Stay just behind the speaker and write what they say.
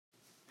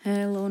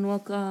Hello and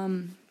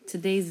welcome.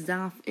 Today's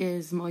daf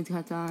is Moed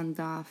Katan.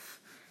 Daf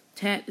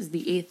Tet is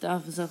the eighth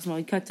daf of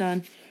Moed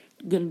Katan.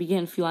 Going to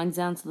begin a few lines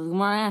down. So the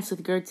Gemara asks with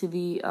regard to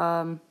the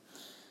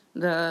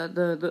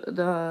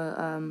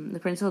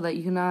principle that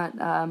you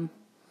cannot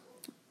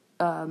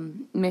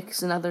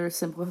mix another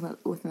simcha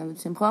with another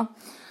simcha.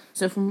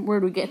 So from where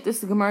do we get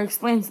this? The Gemara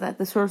explains that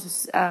the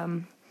source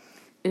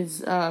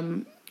is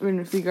written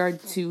with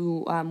regard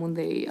to when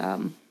they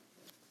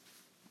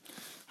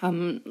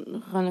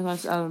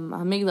Hamikdash,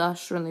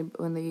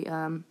 when they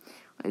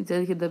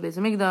dedicated the Beis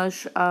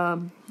Hamikdash,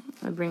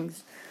 it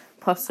brings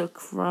pasuk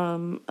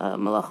from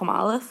Malachim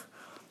Aleph,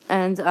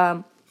 and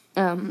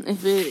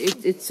if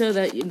it's so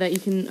that you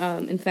can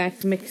in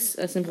fact mix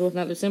a simcha with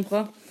another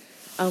simcha,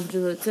 which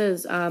is what it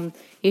says.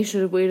 He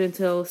should have waited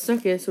until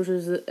Sukkot, which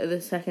is the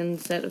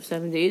second set of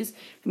 7 days,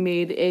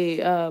 made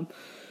a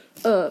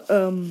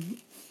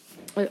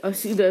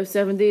Suda of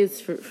 7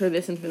 days for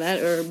this and for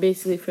that, or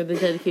basically for the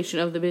dedication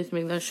of the Beis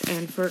Hamikdash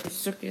and for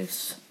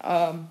Sukkot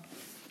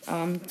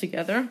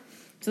together.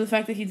 So the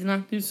fact that he did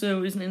not do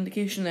so is an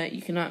indication that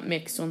you cannot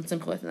mix one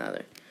simcha with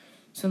another.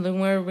 So the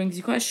Gemara brings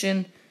you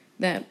question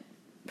that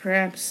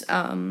perhaps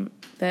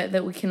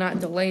that we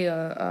cannot delay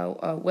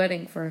a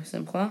wedding for a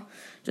simcha,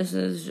 just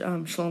as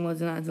Shlomo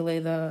did not delay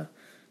the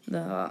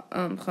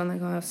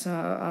Chanukas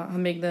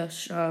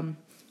Hamikdash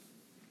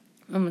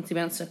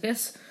Tiban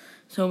Sukkot.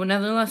 So, but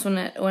nevertheless, when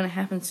it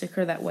happens to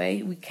occur that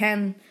way, we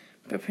can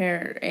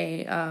prepare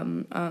a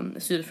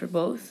suda for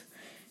both.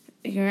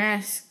 You're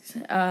asked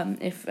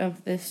if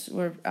this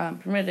were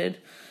permitted,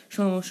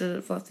 Shlomo should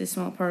have left this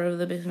small part of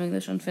the Beis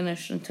Hamikdash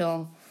unfinished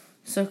until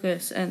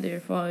Sukkot, and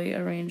therefore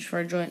arranged for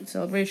a joint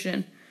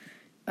celebration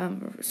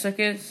for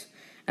Sukkot.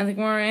 And the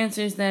Gemara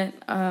answers that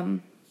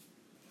and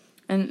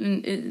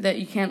that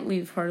you can't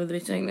leave part of the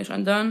Beis Hamikdash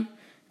undone.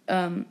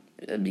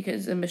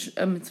 Because a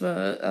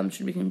mitzvah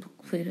should be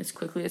completed as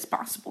quickly as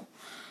possible.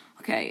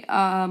 Okay,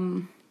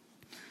 the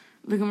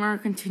Gemara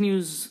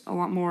continues a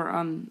lot more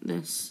on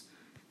this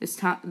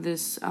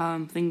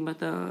thing about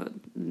the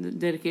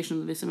dedication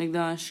of the Beis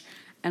Hamikdash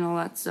and all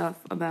that stuff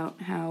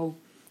about how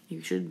you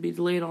should be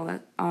delayed. All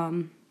that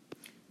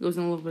goes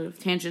in a little bit of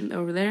tangent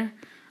over there.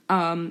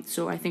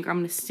 So I think I'm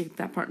going to stick to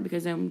that part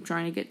because I'm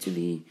trying to get to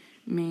the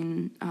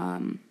main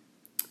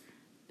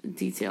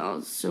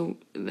details, so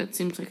that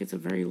seems like it's a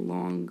very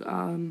long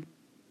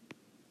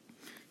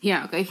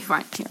okay,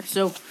 fine. Here,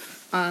 so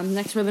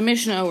next for the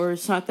Mishnah, where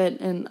it's taught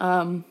that an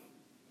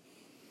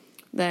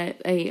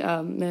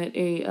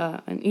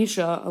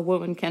isha, a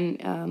woman,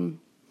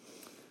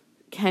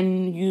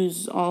 can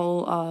use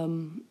all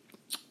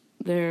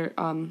their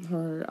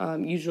her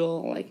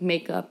usual like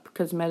makeup,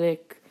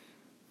 cosmetic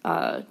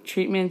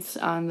treatments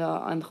on the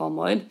Chol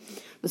Moed.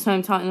 This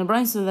time taught in the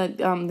Brisa that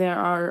there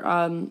are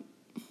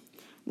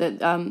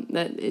that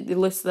it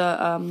lists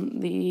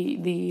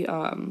the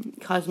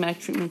cosmetic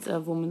treatments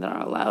of women that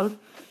are allowed.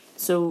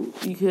 So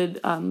you could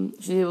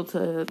she's able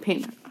to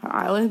paint her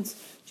eyelids.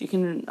 She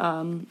can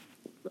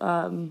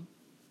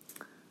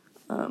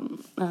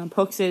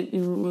pokes it,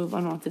 remove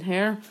unwanted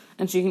hair,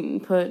 and she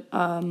can put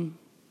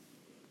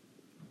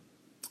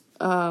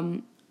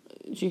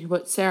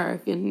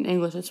Sarek in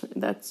English.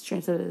 That's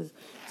translated as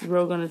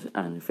rogue on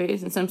her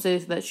face. And some say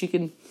that she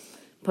can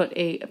put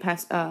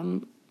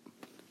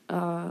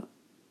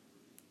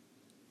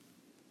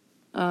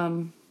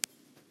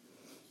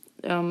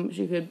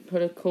she could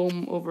put a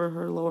comb over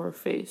her lower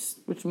face,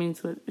 which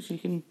means that she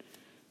can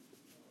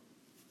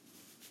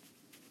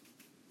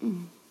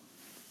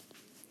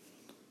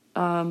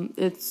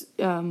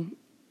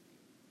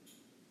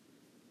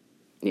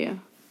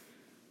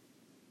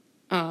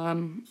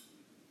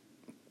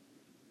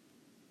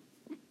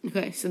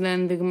okay, so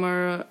then the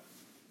Gemara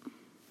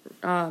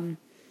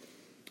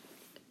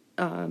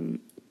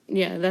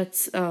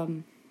that's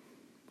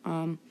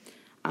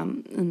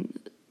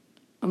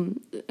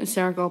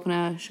Sarek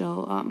Alpana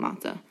Shel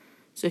Mata.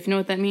 So if you know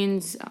what that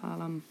means,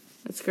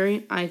 that's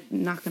great. I'm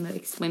not going to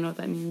explain what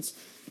that means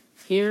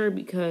here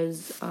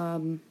because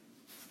I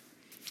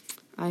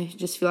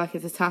just feel like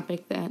it's a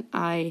topic that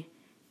at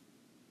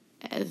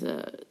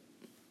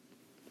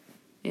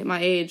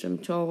my age, I'm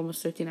 12,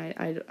 almost 13,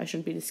 I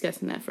shouldn't be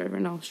discussing that for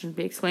everyone else. I shouldn't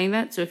be explaining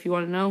that. So if you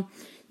want to know,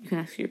 you can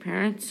ask your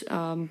parents.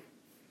 But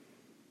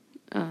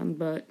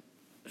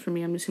for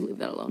me, I'm just going to leave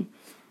that alone.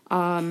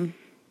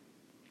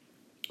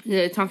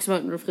 It talks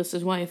about Rav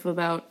Chisda's wife,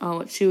 about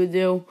what she would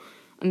do,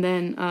 and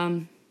then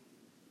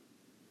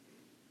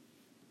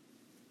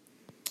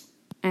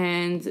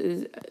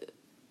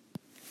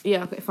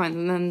okay, fine.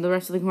 And then the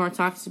rest of the Gemara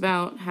talks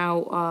about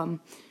how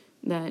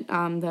that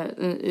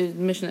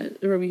Mishnah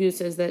Rabbi Yehuda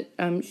says that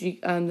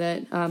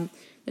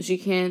she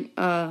can't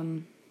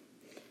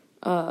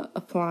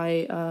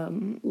apply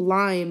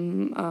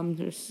lime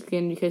to her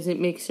skin because it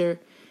makes her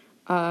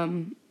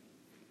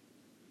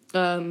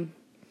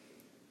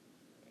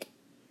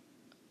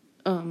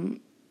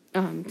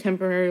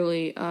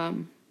temporarily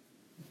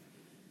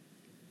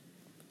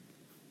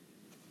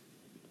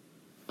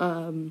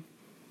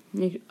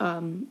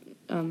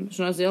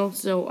Shnazil.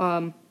 So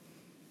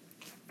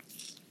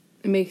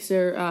it makes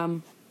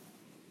her,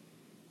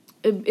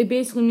 it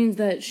basically means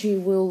that she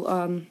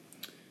will,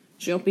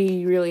 she'll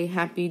be really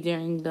happy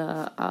during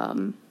the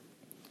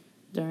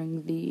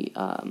end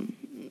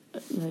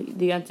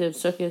of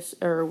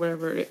Sukkot or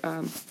whatever.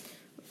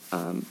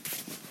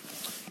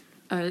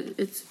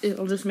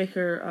 It'll just make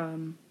her,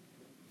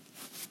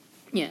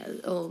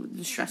 it'll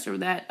distress her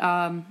with that.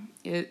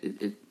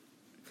 The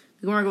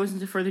Gemara goes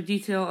into further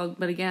detail,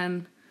 but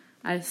again,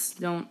 I just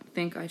don't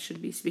think I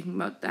should be speaking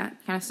about that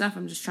kind of stuff.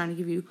 I'm just trying to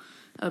give you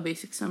a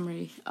basic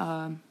summary.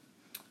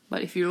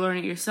 But if you're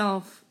learning it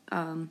yourself,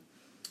 you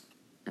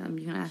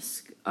can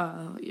ask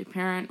your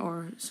parent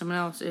or someone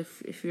else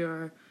if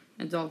you're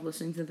an adult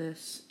listening to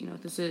this, you know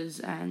what this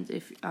is. And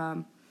if,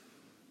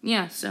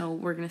 so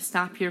we're going to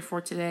stop here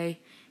for today.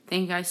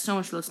 Thank you guys so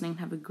much for listening.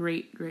 Have a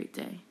great, great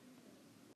day.